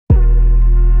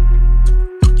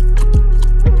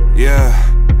Yeah,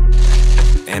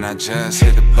 and I just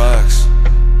hit the bucks.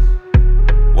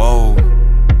 Whoa.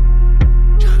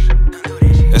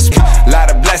 It's a lot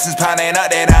of blessings piling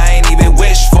up that I ain't even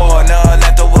wished for. None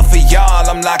left over for y'all,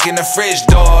 I'm locking the fridge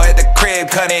door. At the crib,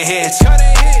 cutting hits.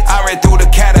 I read through the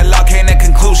catalog, came to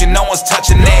conclusion, no one's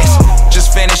touching this.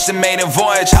 Just finished the maiden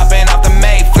voyage, hopping off the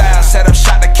Mayflower. Set up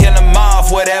shot to kill them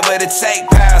off, whatever to take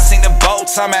power. Sing the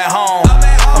boats, I'm at home.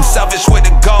 I'm selfish with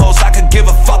the goals, I could give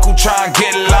a fuck who try and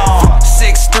get along.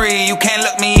 6'3", you can't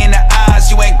look me in the eyes,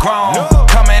 you ain't grown.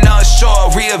 Coming unsure,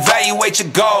 reevaluate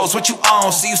your goals. What you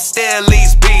own, so you still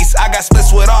lease beats. I got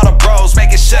splits with all the bros,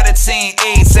 making sure the team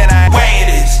eats. And I